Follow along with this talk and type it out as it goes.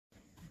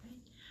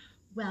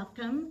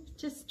Welcome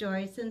to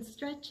Stories and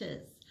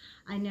Stretches.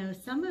 I know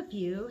some of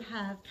you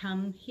have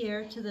come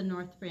here to the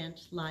North Branch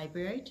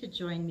Library to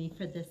join me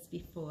for this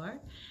before.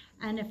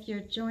 And if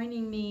you're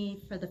joining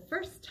me for the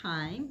first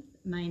time,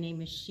 my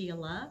name is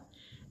Sheila,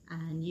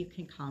 and you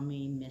can call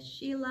me Miss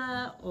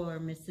Sheila or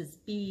Mrs.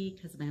 B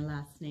because my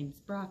last name's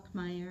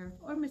Brockmeyer,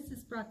 or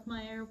Mrs.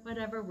 Brockmeyer,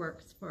 whatever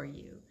works for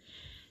you.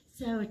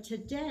 So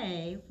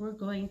today we're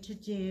going to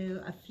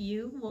do a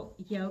few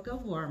yoga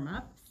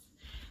warm-ups.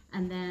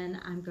 And then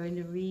I'm going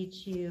to read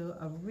you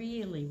a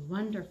really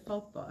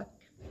wonderful book.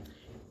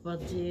 We'll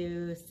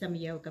do some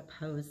yoga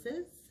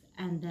poses,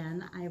 and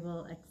then I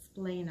will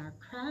explain our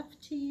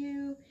craft to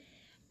you,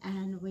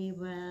 and we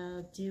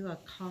will do a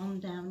calm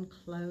down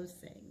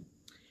closing.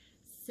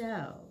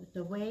 So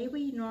the way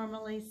we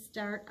normally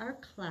start our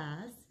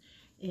class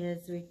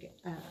is a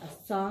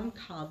song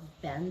called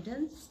Bend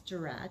and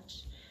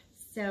Stretch.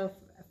 So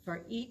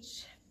for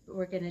each,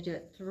 we're going to do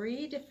it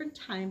 3 different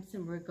times,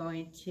 and we're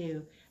going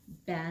to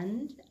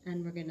bend,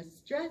 and we're going to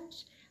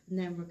stretch, and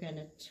then we're going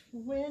to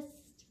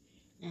twist,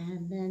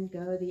 and then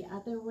go the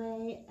other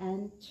way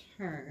and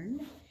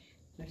turn.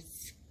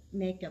 Let's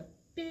make a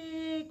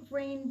big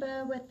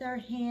rainbow with our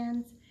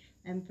hands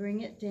and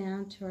bring it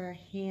down to our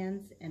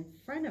hands in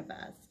front of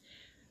us,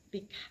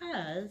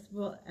 because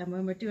and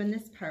when we're doing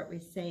this part, we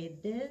say,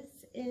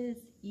 this is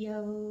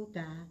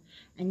yoga,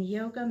 and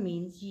yoga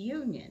means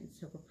union.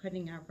 So we're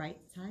putting our right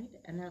side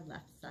and our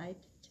left side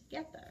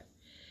together.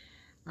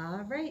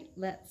 All right,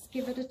 let's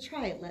give it a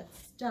try. Let's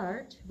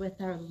start with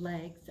our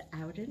legs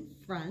out in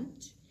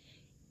front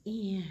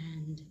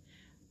and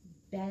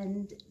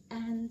bend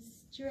and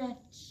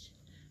stretch,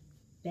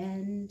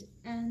 bend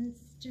and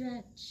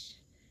stretch,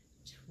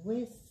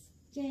 twist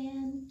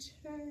and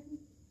turn,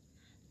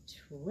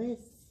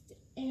 twist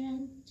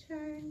and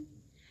turn.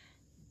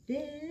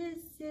 This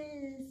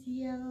is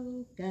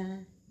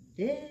yoga,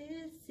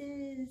 this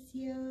is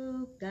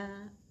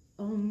yoga,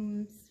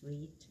 Om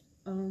sweet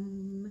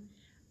Om.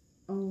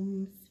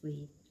 Om,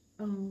 sweet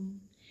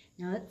Om.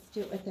 Now let's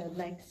do it with our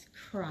legs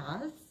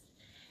crossed,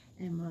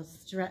 and we'll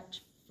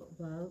stretch,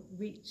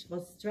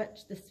 we'll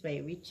stretch this way,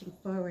 reaching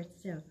forward.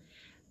 So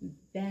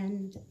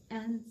bend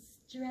and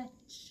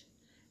stretch,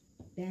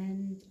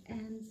 bend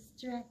and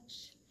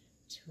stretch,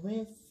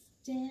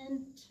 twist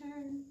and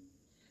turn,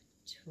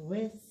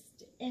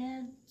 twist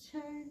and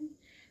turn.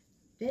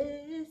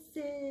 This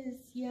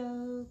is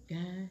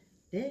yoga,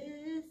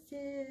 this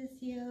is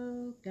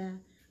yoga,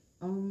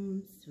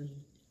 Om,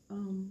 sweet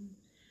Om,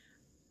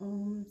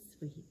 Om,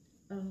 sweet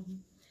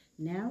Om.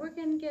 Now we're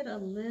going to get a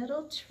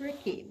little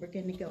tricky. We're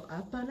going to go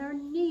up on our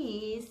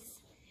knees,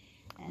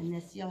 and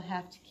this you'll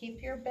have to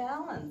keep your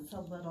balance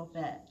a little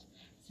bit.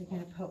 So we're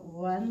going to put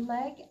one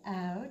leg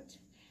out.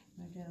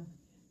 We're going to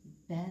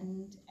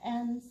bend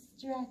and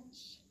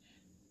stretch,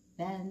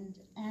 bend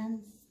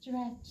and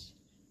stretch,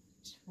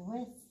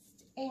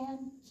 twist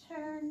and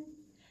turn,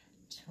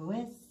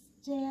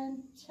 twist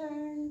and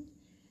turn.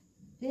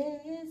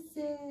 This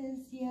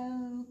is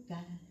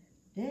yoga,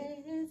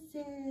 this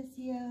is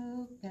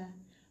yoga,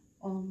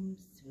 Om,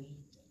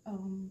 sweet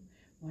Om.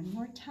 One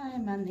more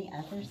time on the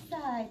other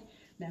side.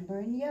 Remember,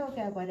 in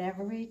yoga,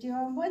 whatever we do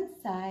on one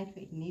side,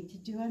 we need to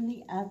do on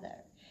the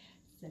other.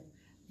 So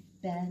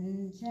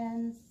bend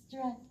and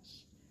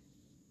stretch,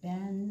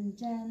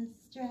 bend and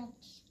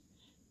stretch,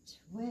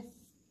 twist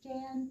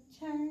and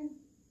turn,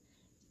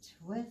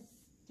 twist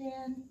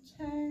and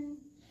turn.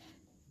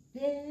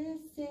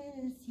 This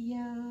is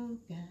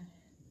yoga,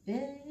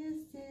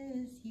 this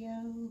is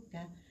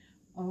yoga,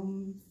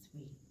 Om,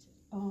 sweet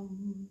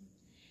Om.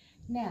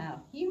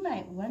 Now, you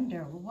might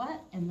wonder,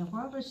 what in the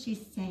world is she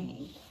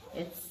saying?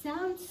 It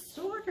sounds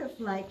sort of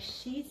like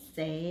she's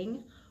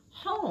saying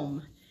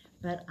home,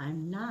 but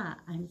I'm not.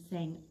 I'm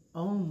saying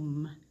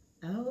Om,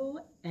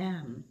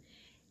 O-M.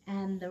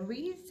 And the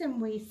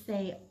reason we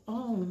say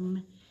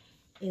Om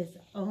is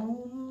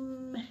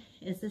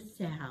a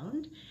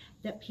sound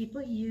that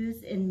people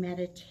use in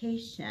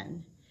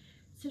meditation.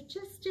 So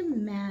just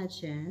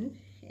imagine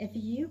if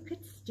you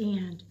could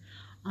stand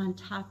on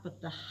top of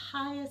the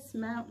highest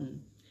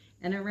mountain.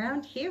 And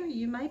around here,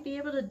 you might be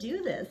able to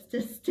do this,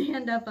 to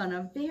stand up on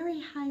a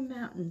very high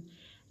mountain,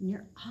 and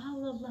you're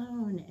all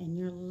alone, and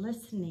you're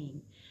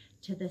listening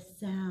to the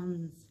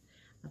sounds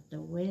of the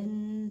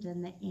wind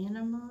and the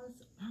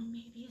animals, or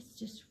maybe it's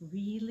just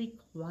really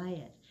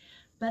quiet.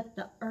 But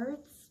the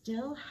earth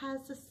still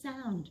has a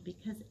sound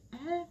because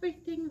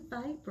everything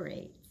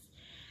vibrates.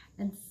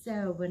 And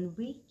so when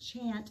we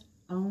chant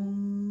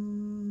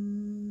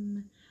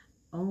Om,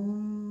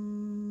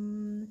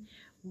 Om,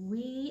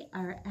 we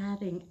are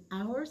adding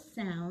our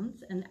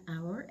sounds and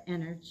our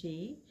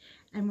energy,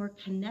 and we're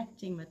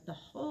connecting with the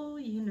whole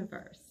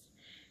universe.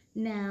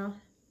 Now,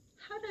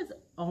 how does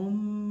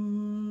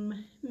Om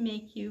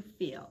make you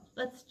feel?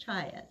 Let's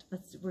try it.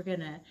 We're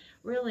gonna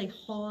really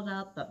hold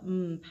out the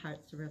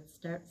part, so we'll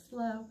start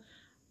slow.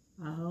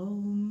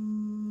 Om.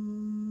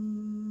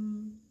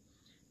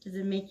 Does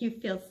it make you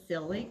feel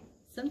silly?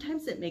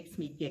 Sometimes it makes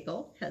me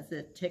giggle because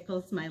it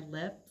tickles my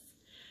lips,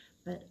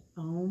 but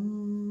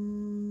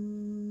Om,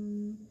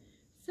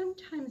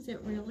 sometimes it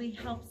really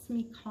helps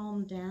me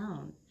calm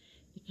down,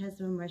 because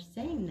when we're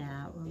saying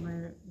that, when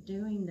we're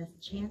doing this,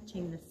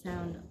 chanting the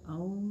sound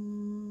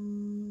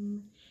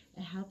Om,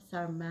 it helps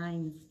our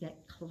minds get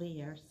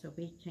clear so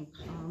we can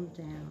calm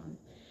down.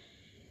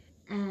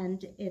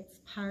 And it's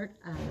part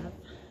of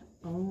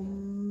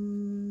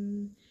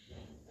Om.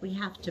 We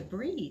have to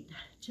breathe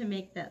to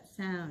make that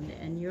sound,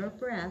 and your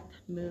breath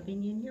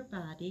moving in your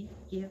body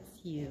gives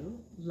you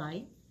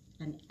life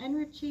and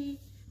energy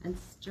and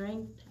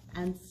strength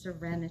and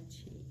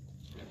serenity.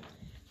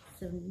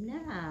 So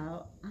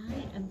now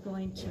I am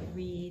going to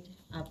read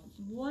a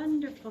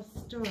wonderful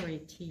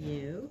story to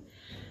you,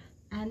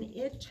 and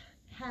it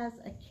has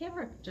a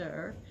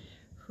character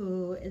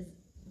who is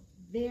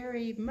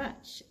very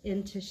much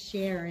into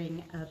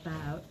sharing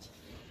about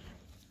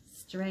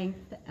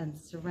strength and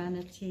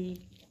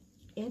serenity.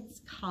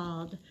 It's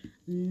called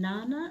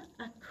Nana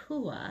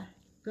Akua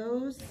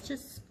Goes to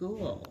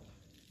School.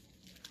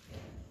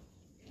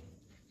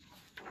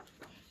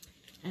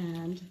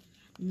 And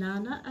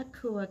Nana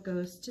Akua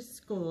Goes to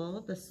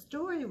School. The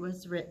story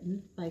was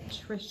written by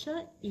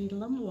Tricia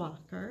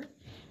Walker,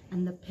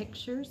 and the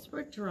pictures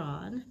were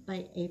drawn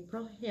by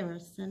April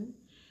Harrison,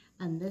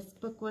 and this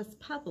book was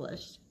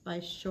published by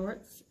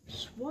Schwartz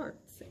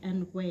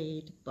and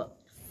Wade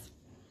Books.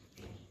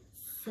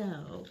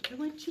 So I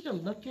want you to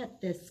look at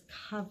this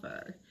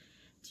cover.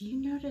 Do you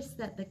notice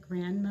that the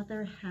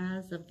grandmother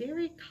has a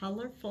very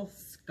colorful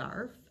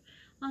scarf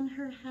on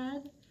her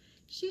head?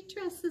 She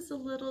dresses a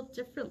little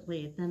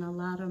differently than a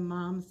lot of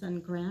moms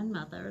and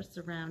grandmothers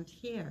around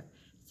here.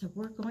 So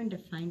we're going to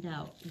find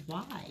out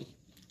why.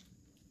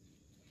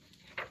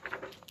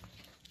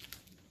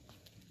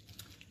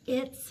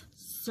 It's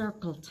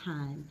circle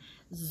time,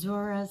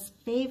 Zora's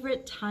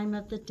favorite time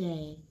of the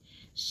day.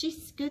 She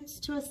scoots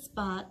to a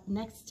spot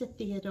next to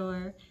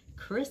Theodore,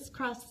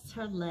 crisscrosses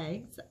her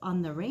legs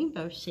on the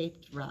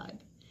rainbow-shaped rug.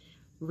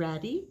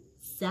 Ready,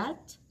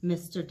 set,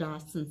 Mr.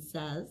 Dawson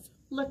says,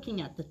 looking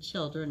at the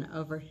children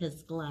over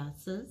his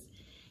glasses.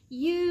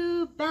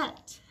 You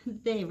bet,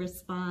 they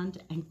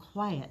respond, and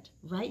quiet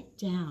right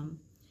down.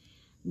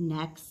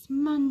 Next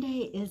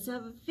Monday is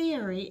a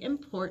very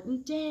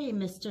important day,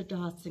 Mr.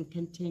 Dawson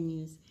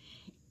continues.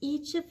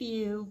 Each of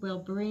you will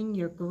bring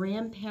your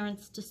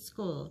grandparents to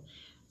school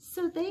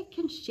so they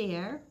can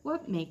share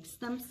what makes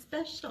them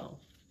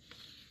special.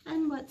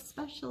 And what's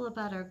special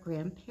about our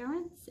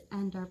grandparents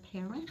and our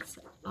parents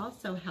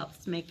also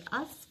helps make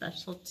us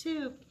special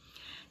too.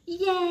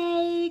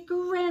 Yay,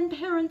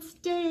 Grandparents'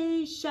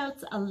 Day,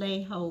 shouts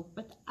Alejo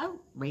without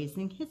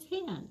raising his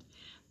hand.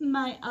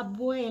 My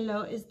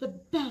abuelo is the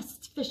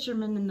best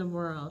fisherman in the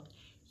world.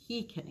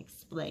 He can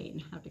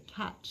explain how to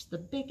catch the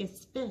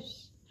biggest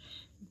fish.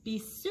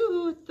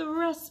 Bisou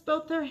thrusts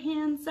both her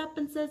hands up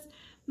and says,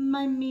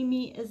 my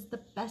Mimi is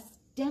the best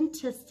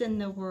dentist in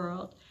the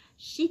world.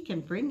 She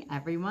can bring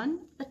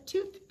everyone a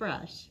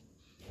toothbrush.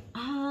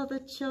 All the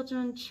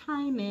children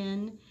chime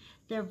in,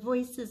 their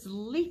voices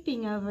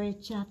leaping over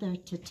each other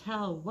to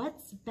tell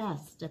what's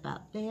best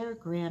about their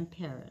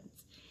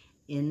grandparents.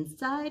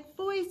 Inside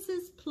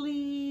voices,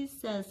 please,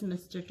 says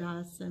Mr.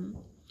 Dawson.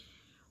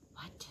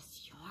 What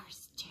does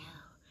yours do?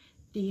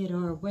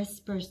 Theodore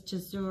whispers to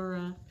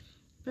Zora,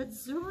 but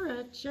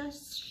Zora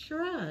just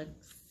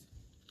shrugs.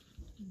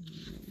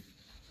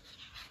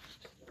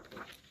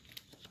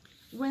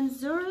 When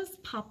Zora's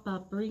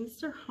papa brings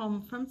her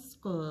home from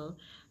school,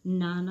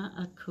 Nana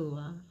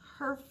Akua,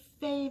 her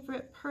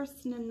favorite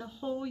person in the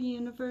whole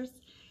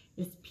universe,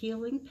 is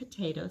peeling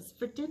potatoes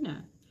for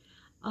dinner.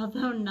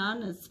 Although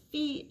Nana's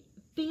feet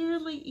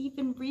barely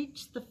even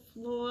reach the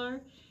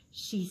floor,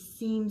 she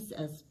seems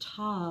as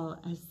tall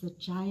as the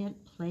giant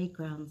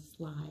playground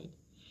slide.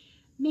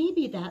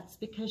 Maybe that's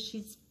because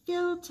she's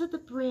filled to the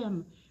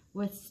brim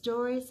with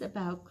stories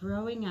about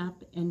growing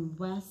up in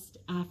West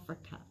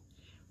Africa,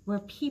 where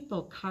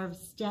people carve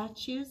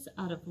statues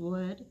out of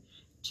wood,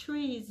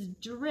 trees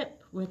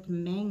drip with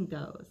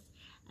mangoes,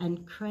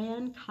 and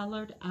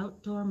crayon-colored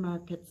outdoor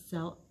markets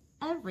sell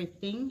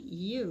everything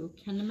you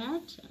can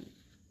imagine.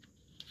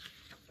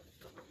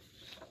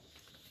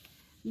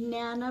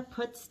 Nana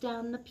puts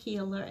down the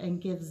peeler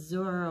and gives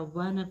Zora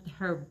one of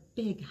her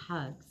big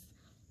hugs,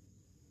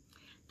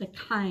 the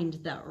kind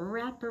that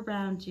wrap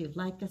around you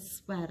like a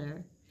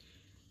sweater.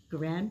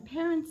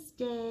 Grandparents'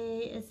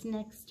 Day is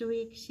next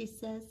week, she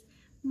says.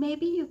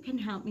 Maybe you can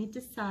help me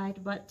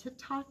decide what to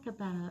talk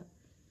about.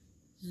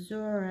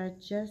 Zora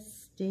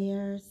just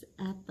stares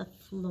at the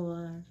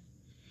floor.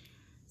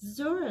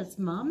 Zora's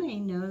mommy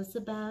knows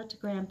about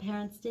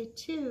Grandparents' Day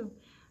too.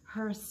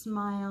 Her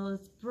smile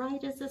is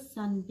bright as a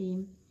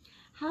sunbeam.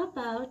 How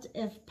about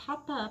if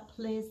Papa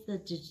plays the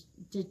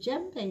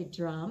djembe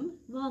drum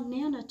while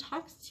Nana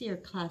talks to your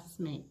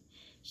classmate?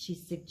 She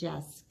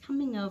suggests,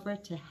 coming over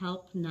to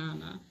help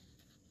Nana.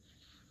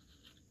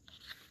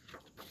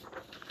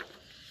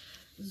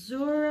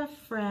 Zora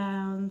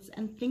frowns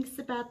and thinks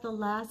about the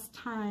last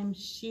time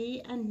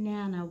she and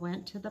Nana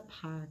went to the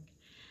park.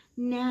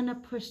 Nana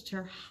pushed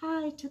her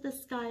high to the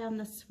sky on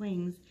the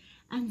swings,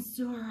 and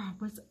Zora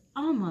was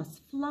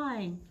almost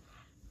flying.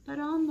 But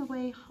on the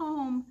way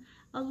home,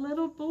 a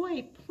little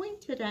boy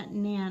pointed at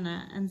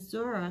Nana, and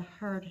Zora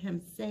heard him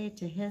say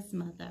to his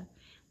mother,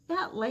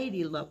 "That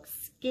lady looks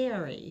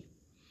scary."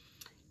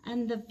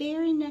 And the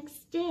very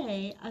next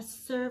day, a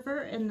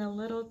server in the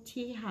little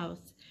tea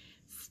house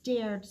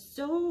stared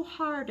so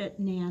hard at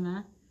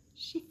Nana,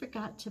 she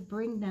forgot to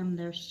bring them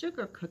their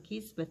sugar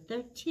cookies with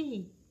their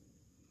tea.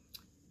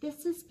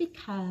 This is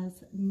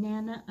because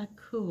Nana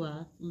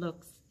Akua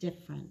looks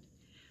different.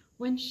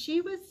 When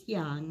she was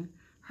young,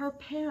 her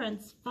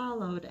parents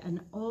followed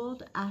an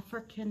old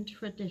African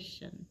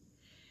tradition.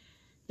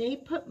 They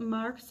put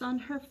marks on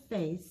her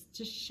face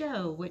to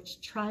show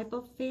which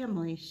tribal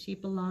family she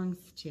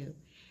belongs to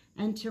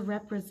and to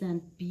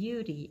represent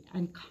beauty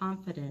and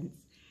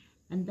confidence.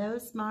 And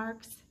those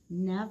marks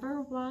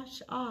never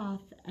wash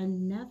off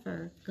and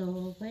never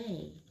go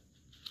away.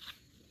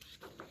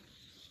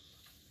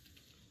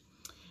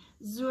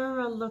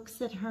 Zora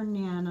looks at her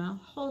Nana,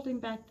 holding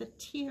back the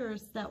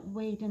tears that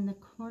wait in the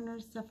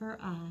corners of her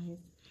eyes.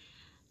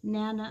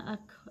 Nana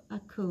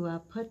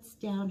Akua puts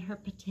down her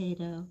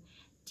potato,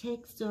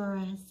 takes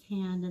Zora's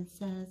hand and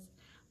says,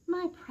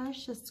 "My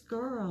precious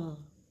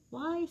girl,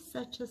 why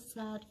such a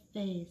sad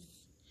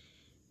face?"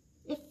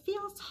 It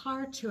feels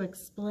hard to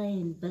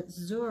explain, but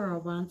Zora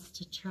wants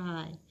to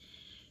try.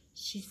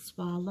 She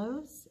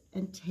swallows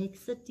and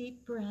takes a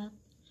deep breath.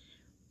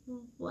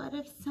 "What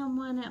if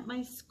someone at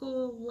my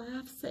school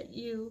laughs at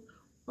you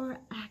or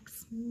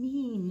acts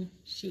mean?"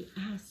 she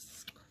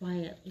asks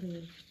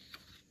quietly.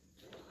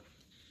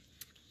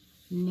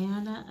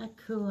 Nana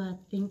Akua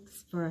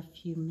thinks for a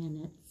few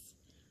minutes.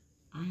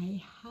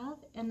 "I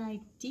have an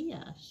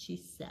idea," she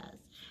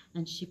says,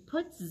 and she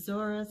puts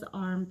Zora's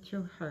arm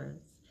through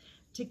hers.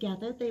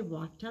 Together they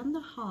walk down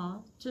the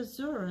hall to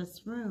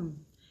Zora's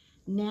room.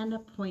 Nana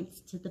points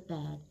to the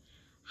bed.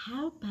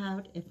 "How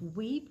about if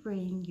we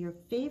bring your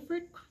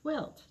favorite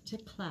quilt to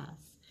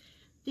class?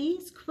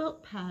 These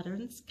quilt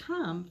patterns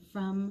come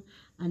from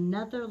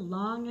another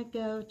long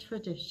ago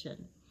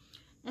tradition.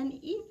 And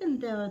even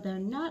though they're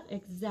not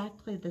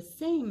exactly the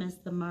same as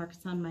the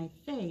marks on my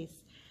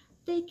face,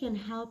 they can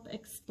help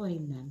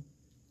explain them.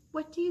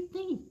 What do you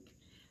think?"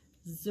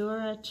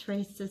 Zora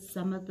traces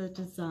some of the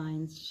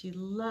designs she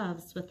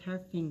loves with her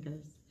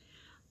fingers.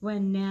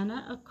 When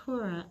Nana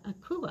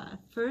Akua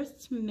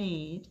first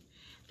made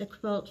the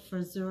quilt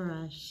for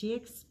Zora, she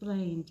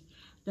explained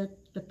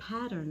that the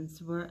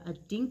patterns were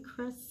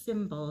Adinkra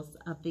symbols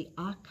of the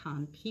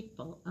Akan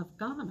people of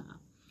Ghana.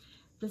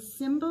 The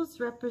symbols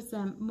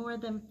represent more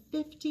than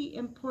 50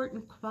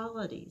 important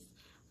qualities,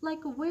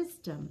 like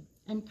wisdom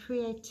and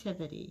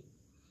creativity.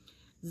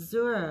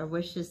 Zora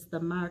wishes the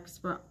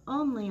marks were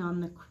only on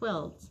the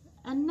quilt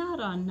and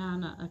not on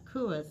Nana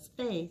Akua's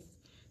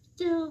face.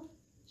 Still,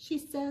 she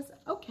says,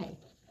 "Okay,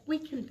 we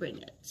can bring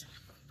it."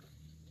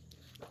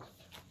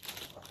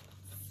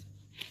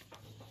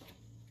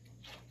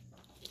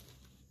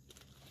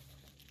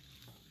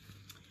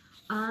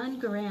 On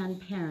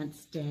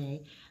Grandparents'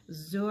 Day,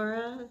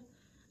 Zora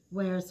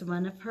wears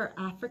one of her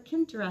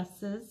African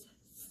dresses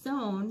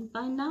sewn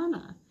by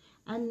Nana,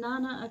 and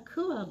Nana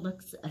Akua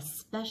looks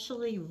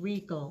especially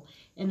regal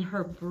in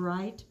her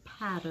bright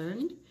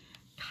patterned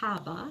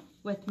kaba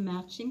with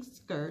matching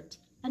skirt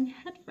and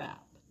head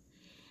wrap.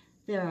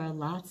 There are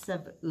lots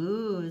of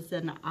oohs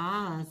and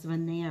ahs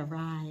when they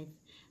arrive.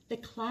 The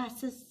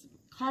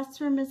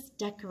classroom is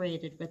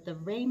decorated with a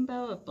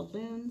rainbow of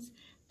balloons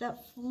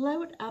that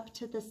float up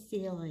to the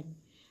ceiling.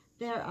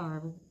 There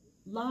are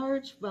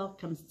large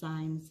welcome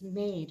signs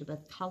made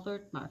with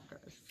colored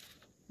markers.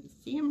 You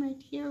see them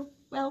right here,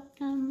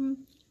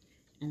 welcome.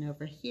 And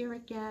over here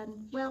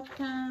again,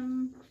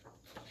 welcome.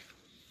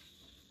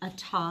 A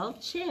tall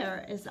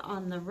chair is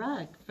on the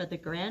rug for the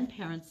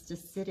grandparents to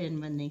sit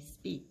in when they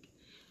speak.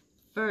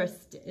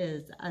 First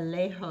is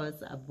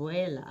Alejo's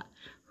abuela,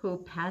 who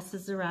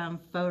passes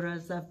around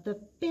photos of the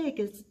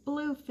biggest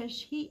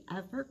bluefish he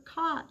ever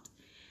caught.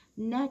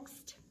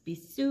 Next,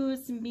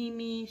 Bisu's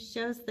Mimi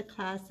shows the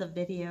class a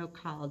video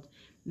called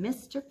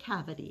Mr.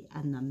 Cavity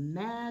and the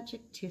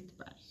Magic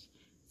Toothbrush.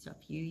 So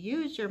if you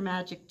use your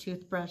magic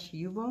toothbrush,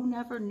 you won't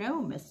ever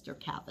know Mr.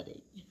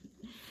 Cavity.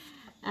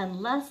 And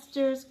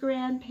Lester's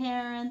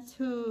grandparents,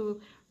 who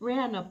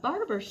ran a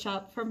barber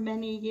shop for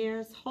many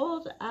years,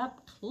 hold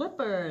up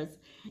clippers.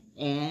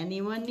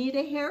 "Anyone need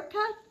a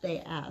haircut?" they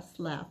asked,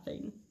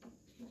 laughing.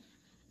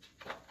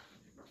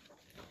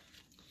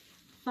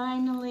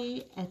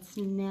 Finally, it's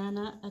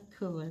Nana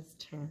Akua's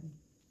turn.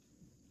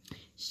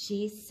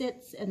 She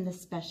sits in the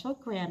special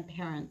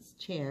grandparents'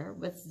 chair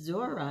with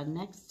Zora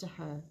next to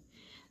her.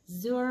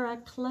 Zora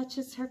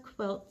clutches her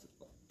quilt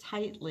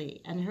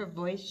tightly and her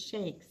voice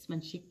shakes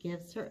when she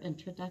gives her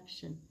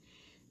introduction.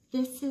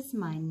 "This is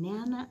my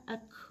Nana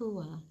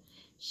Akua.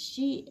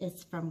 She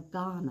is from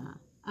Ghana,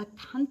 a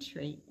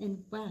country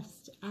in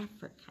West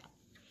Africa."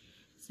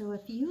 So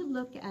if you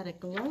look at a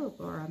globe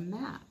or a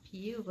map,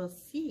 you will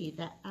see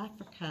that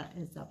Africa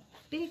is a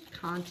big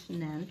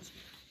continent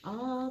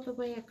all the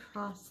way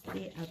across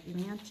the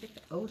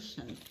Atlantic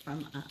Ocean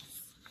from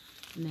us.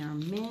 And there are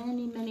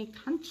many, many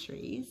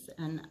countries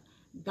and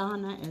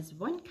Ghana is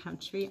one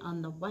country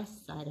on the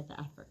west side of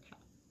Africa.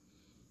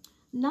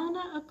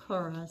 Nana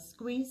Akua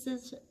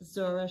squeezes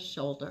Zora's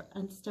shoulder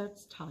and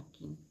starts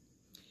talking.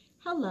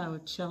 Hello,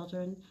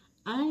 children.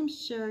 I'm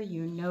sure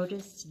you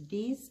noticed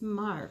these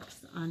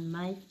marks on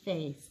my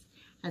face.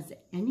 Has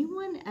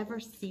anyone ever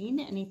seen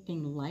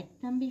anything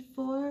like them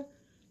before?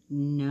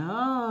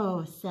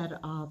 No, said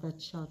all the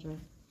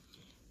children.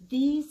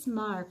 These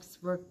marks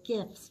were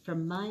gifts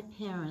from my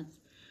parents,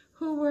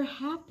 who were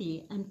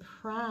happy and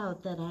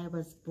proud that I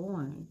was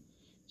born.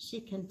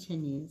 She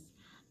continues,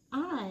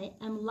 I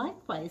am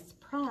likewise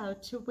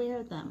proud to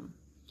wear them.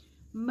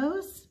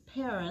 Most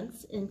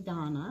parents in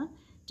Ghana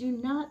do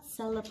not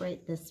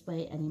celebrate this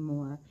way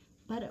anymore,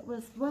 but it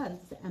was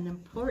once an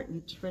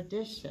important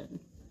tradition.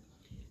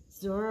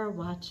 Zora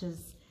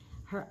watches,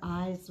 her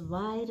eyes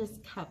wide as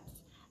cups,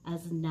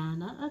 as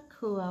Nana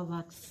Akua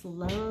walks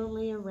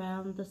slowly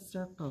around the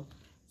circle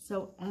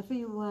so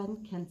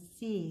everyone can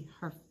see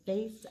her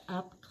face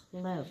up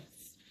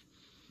close.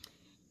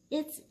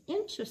 It's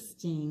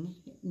interesting,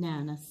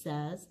 Nana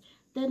says,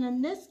 that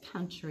in this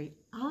country,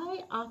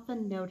 I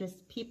often notice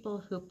people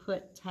who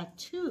put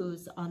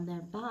tattoos on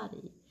their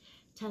body,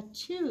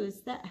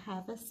 tattoos that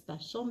have a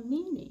special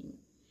meaning.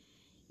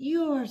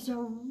 Yours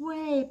are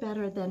way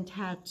better than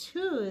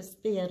tattoos,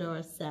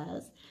 Theodore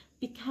says,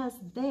 because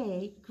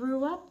they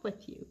grew up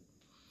with you.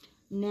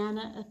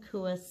 Nana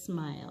Akua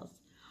smiles.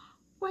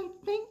 Why,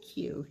 thank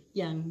you,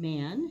 young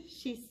man,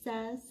 she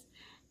says.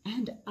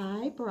 And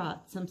I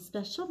brought some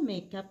special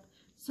makeup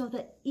so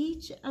that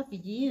each of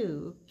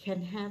you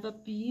can have a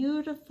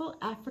beautiful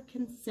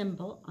African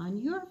symbol on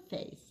your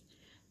face,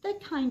 the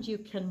kind you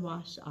can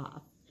wash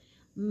off.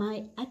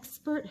 My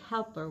expert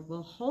helper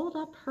will hold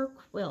up her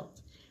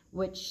quilt,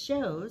 which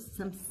shows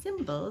some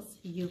symbols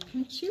you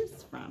can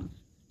choose from.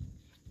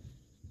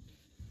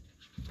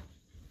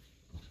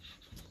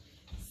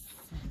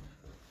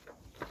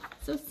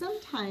 So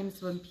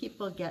sometimes when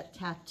people get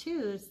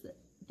tattoos,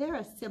 they're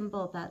a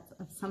symbol that's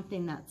of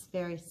something that's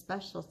very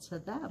special to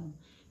them.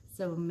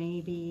 So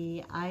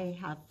maybe I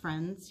have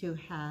friends who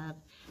have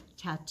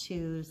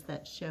tattoos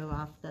that show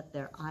off that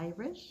they're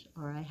Irish,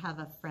 or I have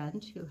a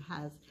friend who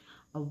has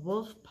a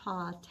wolf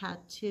paw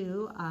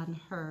tattoo on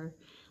her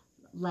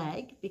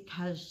leg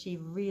because she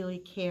really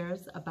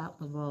cares about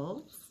the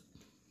wolves.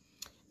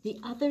 The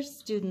other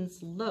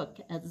students look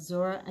at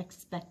Zora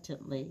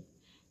expectantly.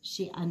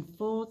 She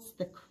unfolds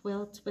the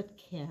quilt with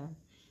care.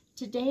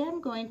 Today I'm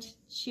going to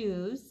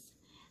choose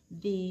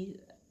the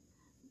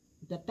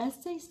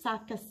Bese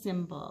Saka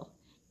symbol.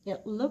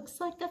 It looks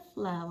like a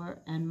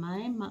flower, and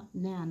my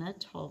Nana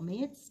told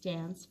me it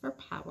stands for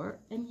power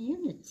and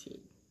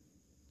unity.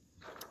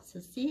 So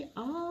see,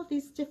 all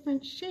these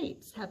different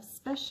shapes have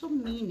special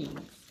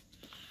meanings.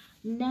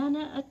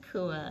 Nana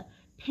Akua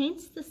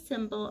paints the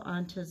symbol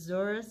onto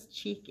Zora's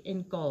cheek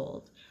in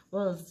gold,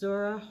 while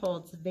Zora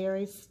holds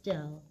very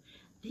still.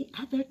 The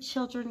other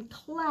children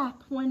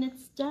clap when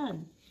it's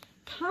done.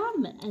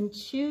 Come and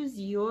choose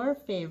your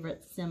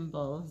favorite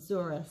symbol,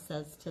 Zora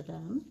says to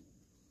them.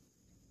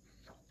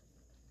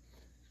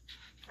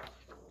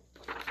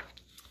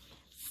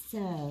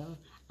 So,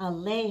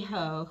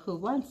 Alejo, who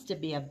wants to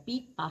be a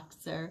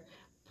beatboxer,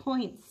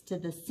 points to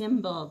the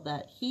symbol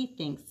that he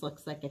thinks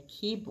looks like a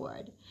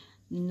keyboard.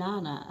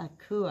 Nana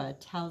Akua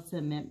tells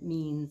him it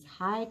means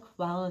high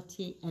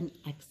quality and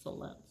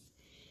excellence.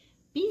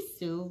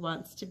 Bisu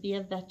wants to be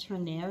a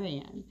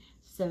veterinarian,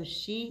 so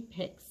she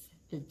picks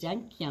the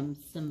Denkyam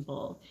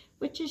symbol,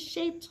 which is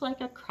shaped like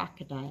a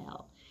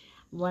crocodile,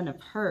 one of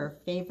her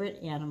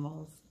favorite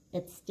animals.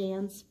 It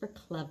stands for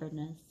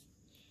cleverness.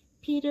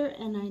 Peter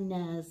and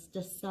Inez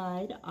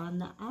decide on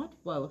the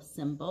Akua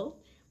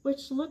symbol,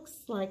 which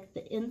looks like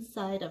the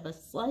inside of a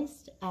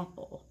sliced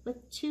apple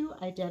with two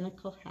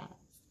identical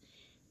halves.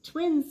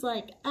 Twins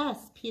like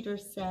us, Peter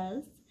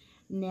says.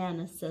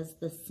 Nana says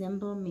the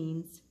symbol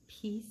means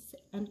peace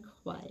and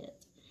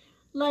quiet.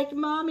 Like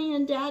Mommy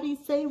and Daddy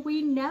say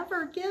we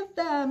never give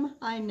them,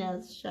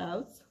 Inez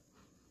shouts.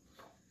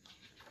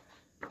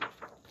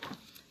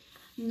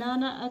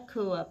 Nana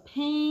Akua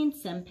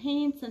paints and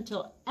paints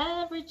until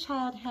every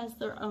child has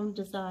their own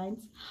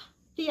designs.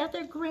 The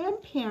other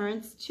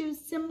grandparents choose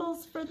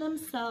symbols for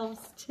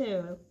themselves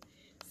too.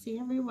 See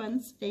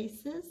everyone's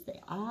faces? They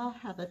all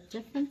have a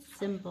different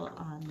symbol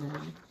on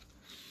them.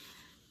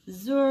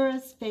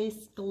 Zora's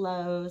face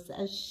glows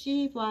as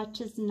she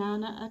watches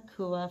Nana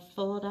Akua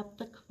fold up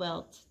the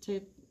quilt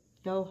to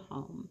go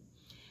home.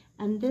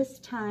 And this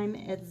time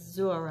it's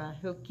Zora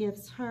who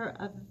gives her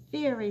a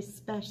very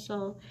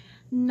special,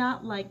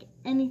 not like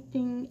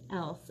anyone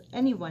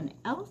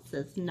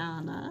else's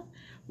Nana,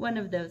 one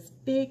of those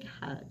big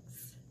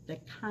hugs, the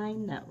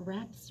kind that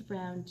wraps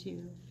around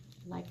you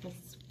like a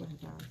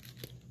sweater.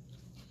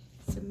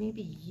 So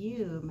maybe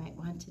you might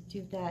want to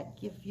do that.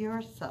 Give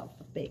yourself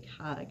a big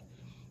hug.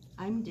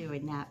 I'm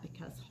doing that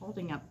because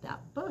holding up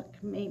that book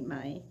made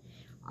my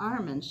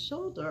arm and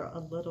shoulder a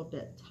little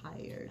bit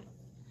tired.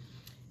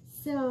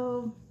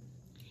 So,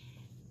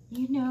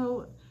 you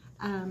know,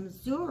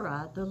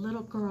 Zura, the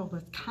little girl,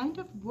 was kind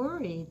of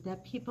worried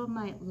that people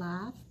might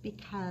laugh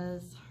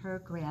because her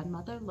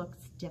grandmother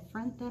looks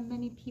different than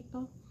many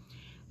people.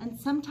 And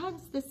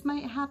sometimes this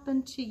might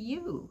happen to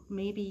you.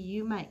 Maybe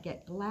you might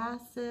get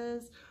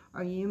glasses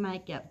or you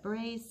might get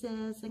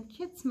braces, and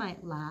kids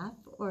might laugh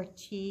or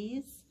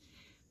tease.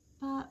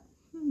 But,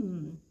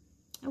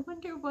 I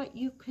wonder what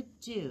you could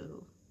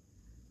do.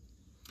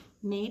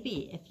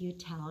 Maybe if you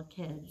tell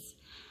kids,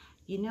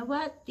 you know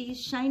what,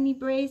 these shiny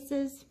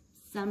braces,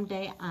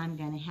 someday I'm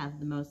going to have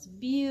the most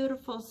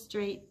beautiful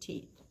straight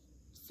teeth.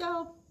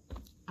 So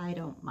I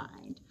don't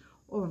mind.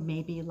 Or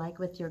maybe like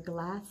with your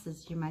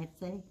glasses, you might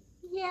say,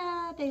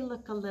 yeah, they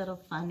look a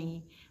little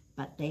funny,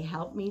 but they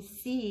help me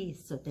see,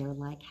 so they're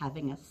like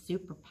having a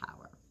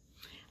superpower.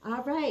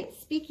 All right,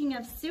 speaking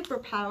of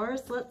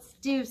superpowers, let's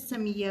do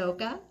some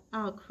yoga.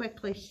 I'll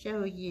quickly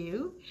show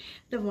you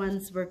the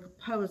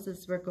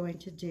poses we're going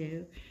to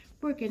do.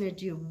 We're going to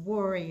do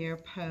warrior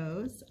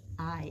pose,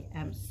 I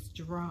am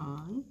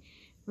strong.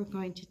 We're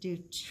going to do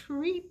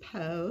tree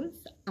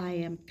pose, I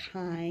am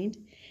kind.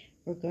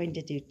 We're going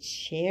to do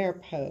chair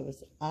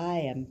pose, I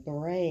am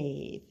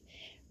brave.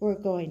 We're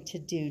going to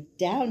do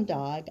down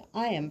dog,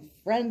 I am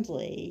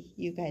friendly.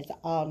 You guys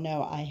all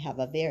know I have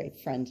a very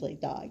friendly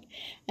dog.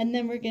 And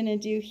then we're going to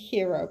do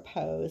hero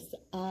pose,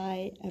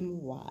 I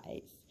am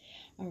wise.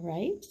 All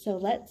right, so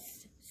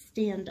let's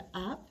stand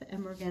up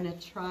and we're going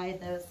to try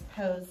those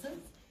poses.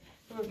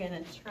 We're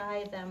going to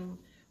try them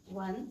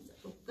once.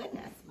 Oh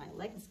goodness, my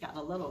legs got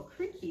a little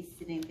creaky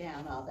sitting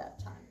down all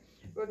that time.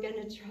 We're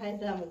going to try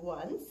them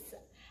once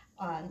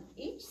on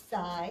each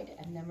side,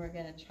 and then we're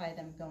going to try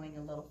them going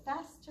a little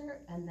faster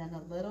and then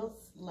a little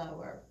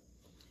slower.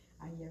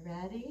 Are you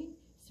ready?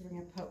 So we're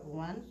going to put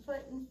one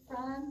foot in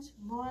front,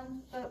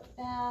 one foot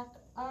back,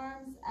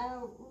 arms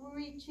out,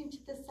 reaching to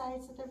the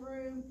sides of the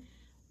room.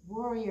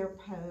 Warrior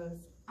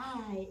pose,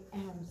 I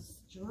am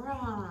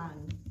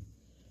strong.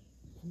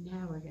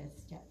 Now we're going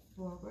to step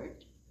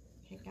forward,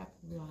 pick up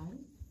one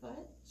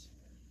foot,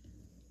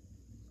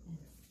 and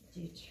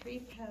do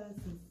tree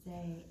pose and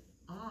say,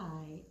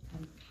 I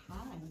am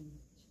kind.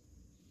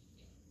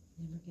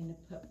 Then we're going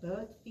to put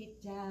both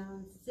feet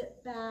down,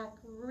 sit back,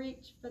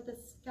 reach for the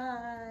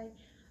sky.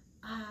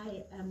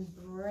 I am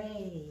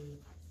brave.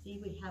 See,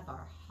 we have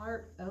our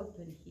heart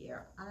open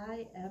here.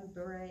 I am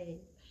brave.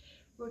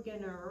 We're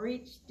going to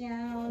reach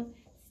down,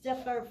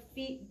 step our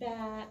feet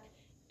back,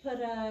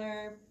 put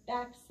our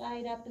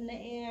backside up in the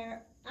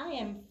air. I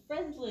am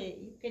friendly.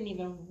 You can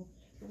even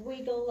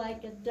wiggle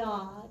like a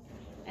dog.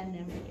 And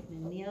then we're going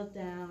to kneel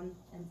down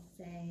and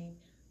say,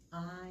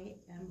 I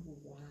am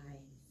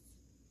wise.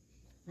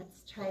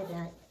 Let's try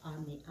that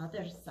on the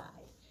other side.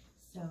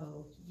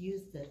 So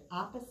use the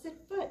opposite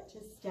foot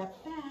to step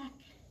back.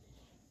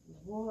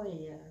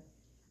 Warrior,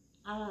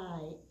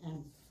 I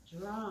am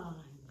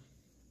strong.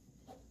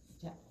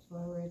 Step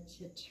forward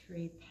to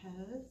tree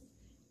pose.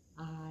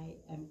 I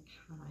am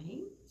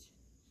kind.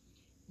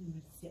 And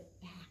we'll sit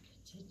back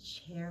to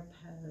chair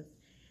pose.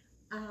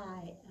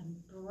 I am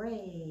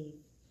brave.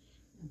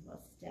 And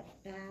we'll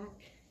step back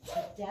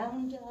to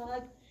down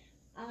dog.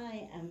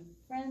 I am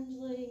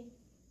friendly.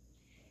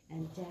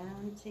 And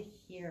down to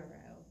hero.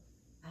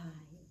 I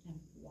am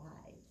wise.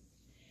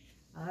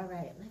 All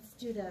right, let's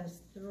do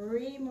those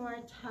 3 more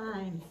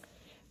times.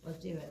 We'll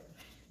do it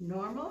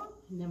normal,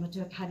 and then we'll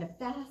do it kind of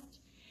fast,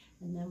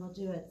 and then we'll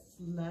do it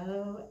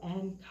slow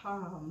and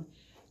calm.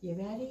 You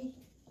ready?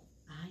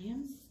 I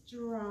am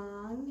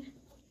strong.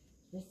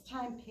 This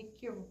time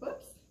pick your,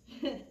 whoops.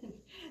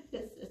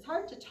 It's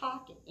hard to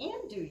talk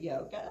and do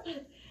yoga.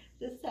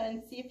 This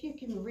time, see if you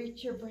can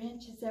reach your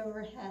branches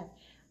overhead.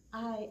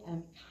 I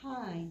am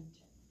kind.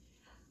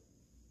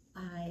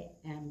 I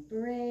am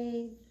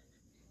brave.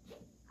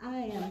 I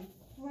am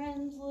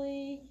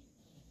friendly.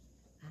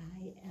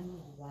 I am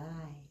wise.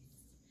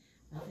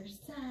 Other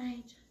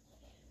side.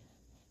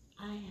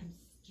 I am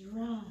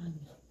strong.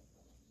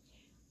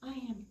 I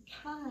am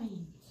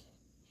kind.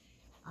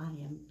 I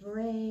am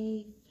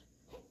brave.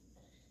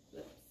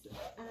 Oops.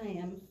 I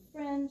am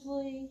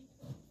friendly.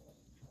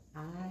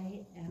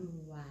 I am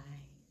wise.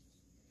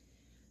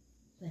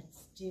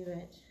 Let's do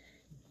it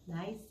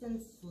nice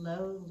and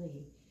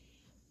slowly.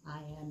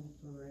 I am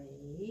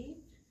brave.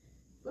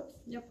 Whoops,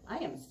 nope, I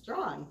am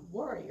strong.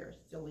 Warrior,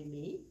 silly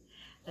me.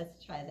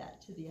 Let's try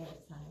that to the other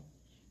side.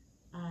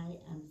 I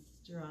am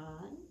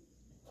strong.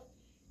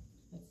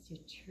 Let's do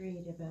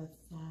tree to both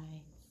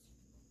sides.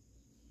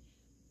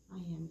 I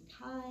am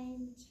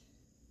kind.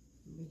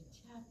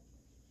 Reach up.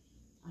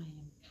 I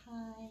am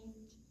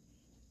kind.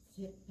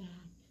 Sit back.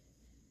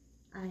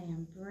 I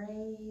am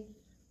brave.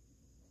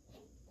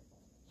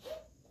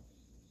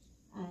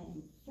 I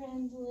am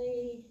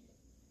friendly.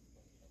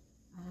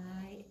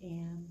 I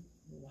am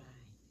wise.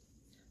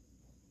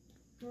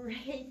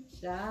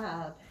 Great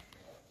job.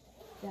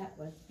 That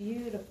was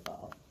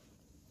beautiful.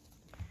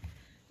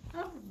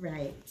 All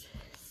right,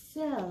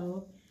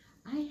 so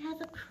I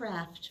have a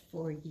craft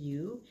for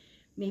you.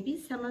 Maybe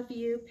some of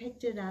you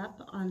picked it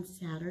up on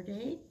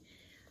Saturday,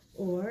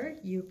 or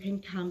you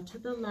can come to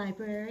the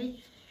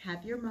library,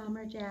 have your mom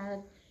or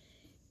dad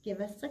give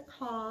us a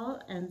call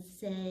and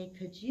say,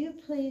 could you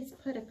please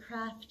put a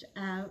craft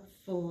out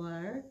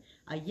for,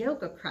 a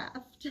yoga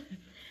craft,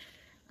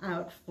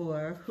 out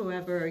for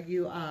whoever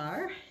you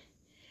are,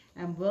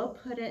 and we'll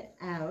put it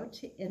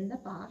out in the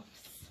box,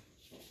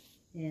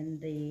 in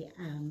the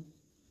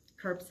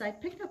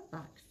curbside pickup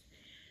box.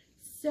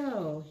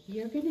 So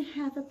you're going to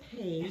have a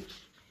page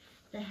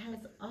that has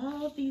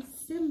all these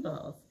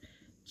symbols,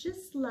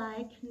 just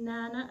like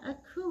Nana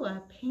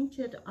Akua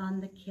painted on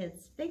the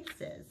kids'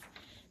 faces.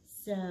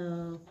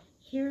 So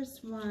here's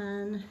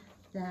one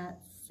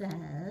that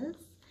says,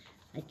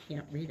 I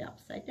can't read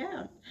upside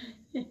down.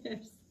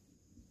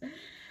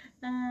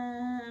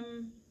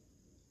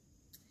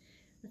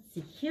 Let's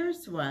see,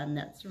 here's one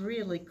that's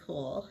really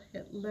cool.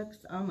 It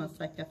looks almost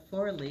like a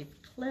four-leaf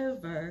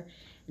clover,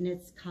 and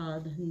it's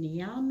called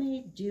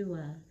Nyame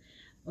Dua,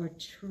 or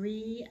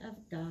Tree of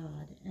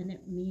God, and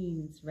it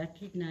means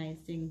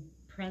recognizing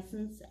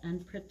presence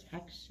and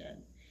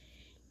protection.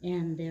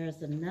 And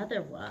there's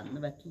another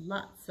one with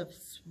lots of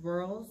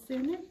swirls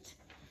in it,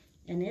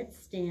 and it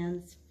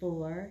stands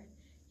for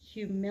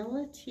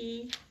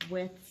humility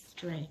with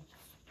strength.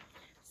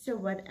 So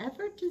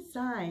whatever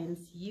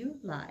designs you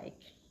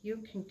like, you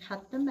can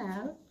cut them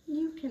out.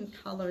 You can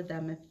color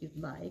them if you'd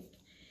like.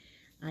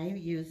 I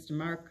used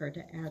marker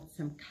to add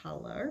some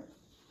color.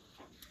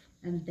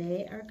 And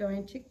they are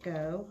going to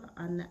go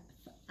on the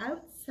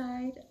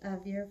outside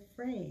of your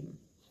frame.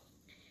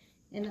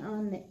 And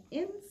on the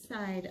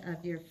inside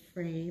of your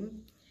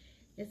frame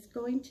is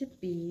going to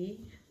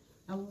be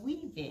a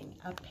weaving,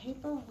 a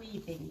paper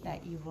weaving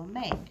that you will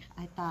make.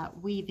 I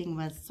thought weaving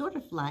was sort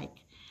of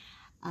like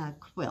a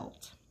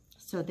quilt.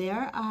 So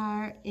there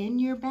are, in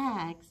your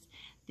bags,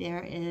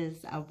 there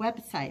is a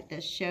website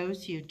that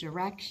shows you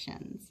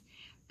directions.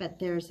 But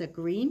there's a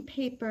green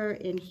paper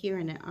in here,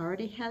 and it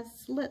already has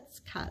slits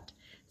cut.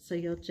 So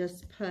you'll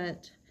just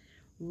put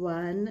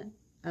one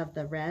of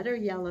the red or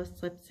yellow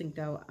slips and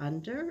go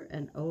under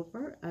and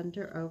over,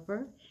 under,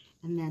 over.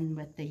 And then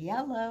with the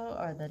yellow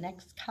or the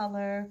next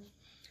color,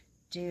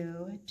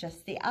 do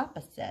just the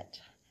opposite.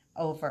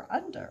 Over,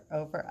 under,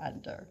 over,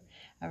 under.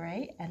 All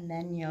right, and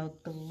then you'll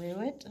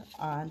glue it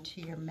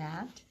onto your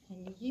mat,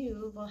 and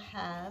you will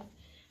have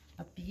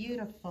a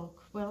beautiful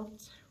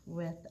quilt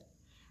with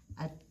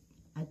a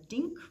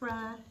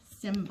Adinkra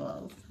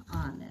symbols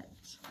on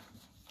it.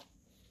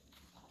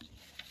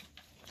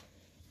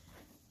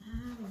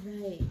 All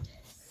right,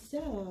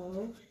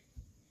 so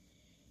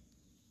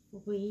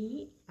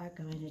we are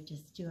going to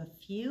just do a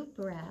few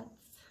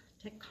breaths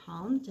to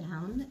calm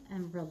down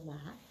and relax.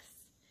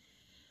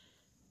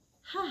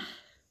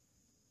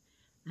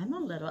 I'm a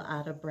little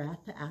out of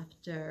breath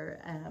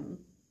after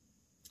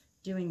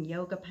doing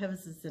yoga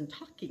poses and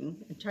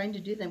talking and trying to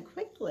do them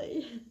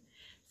quickly.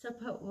 So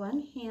put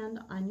one hand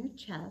on your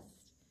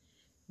chest,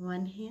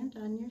 one hand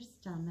on your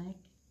stomach,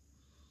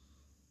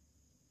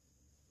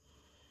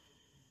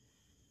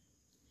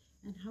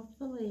 and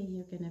hopefully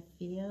you're going to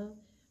feel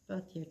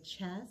both your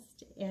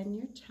chest and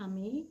your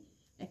tummy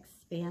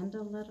expand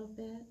a little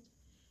bit,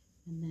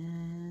 and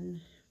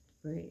then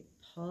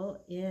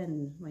pull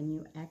in when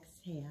you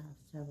exhale.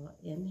 So we'll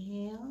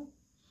inhale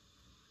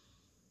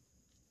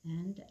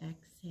and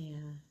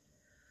exhale.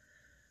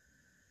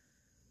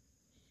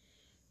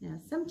 Now,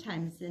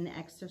 sometimes in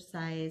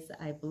exercise,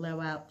 I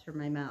blow out through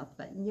my mouth,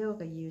 but in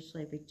yoga,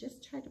 usually we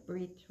just try to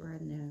breathe through our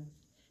nose.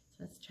 So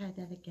let's try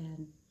that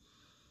again.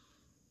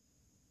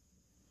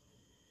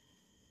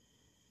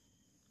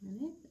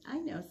 And I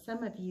know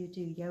some of you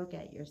do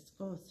yoga at your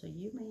school, so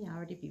you may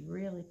already be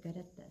really good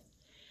at this.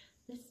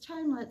 This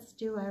time, let's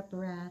do our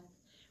breath.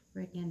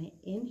 We're going to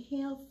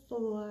inhale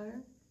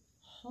 4,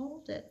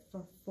 hold it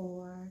for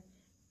 4,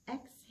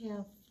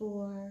 exhale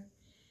 4,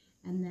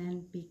 and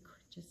then be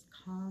just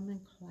calm and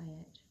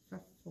quiet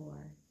for 4.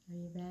 Are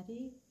you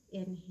ready?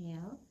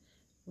 Inhale,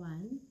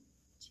 1,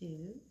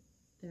 2,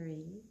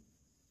 3,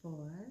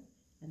 4,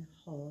 and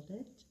hold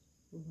it.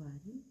 1,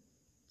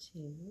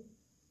 2,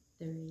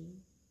 3,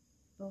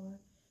 4.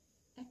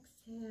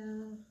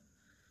 Exhale,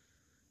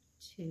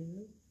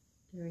 2,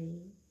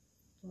 3,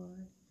 4,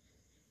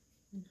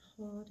 and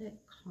hold it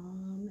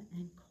calm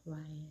and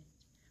quiet.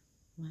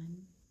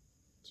 1,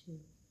 2,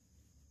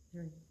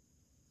 3,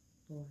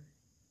 4.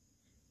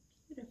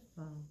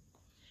 Beautiful.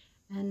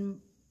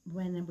 And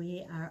when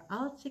we are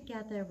all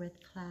together with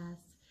class,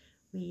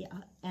 we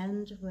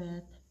end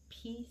with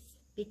peace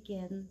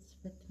begins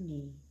with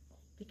me.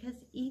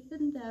 Because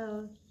even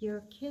though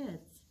you're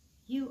kids,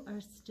 you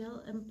are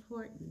still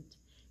important,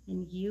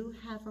 and you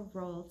have a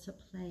role to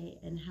play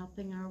in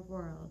helping our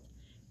world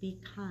be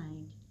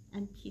kind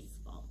and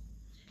peaceful.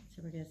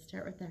 So we're going to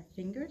start with our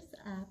fingers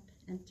up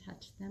and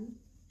touch them.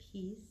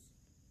 Peace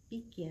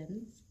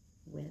begins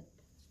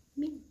with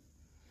me.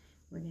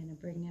 We're going to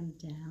bring them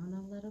down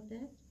a little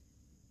bit.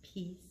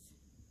 Peace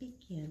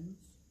begins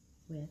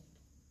with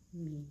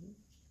me.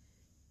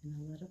 And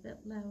a little bit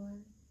lower.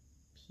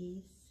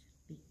 Peace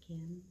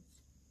begins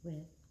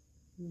with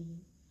me.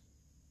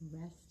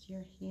 Rest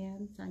your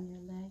hands on your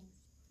legs.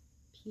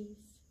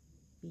 Peace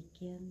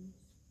begins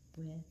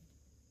with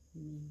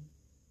me.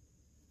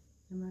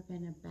 And we're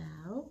going to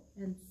bow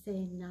and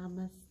say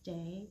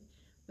namaste,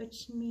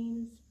 which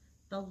means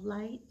the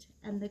light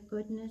and the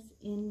goodness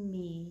in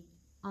me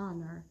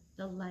honor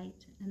the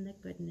light and the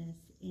goodness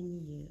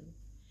in you.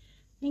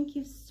 Thank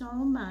you so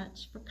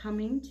much for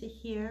coming to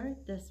hear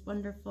this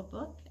wonderful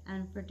book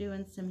and for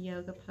doing some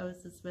yoga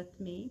poses with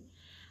me.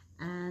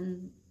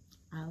 And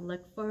I'll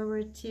look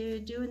forward to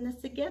doing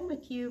this again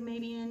with you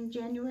maybe in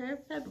January or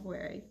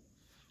February.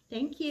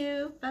 Thank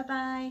you.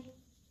 Bye-bye.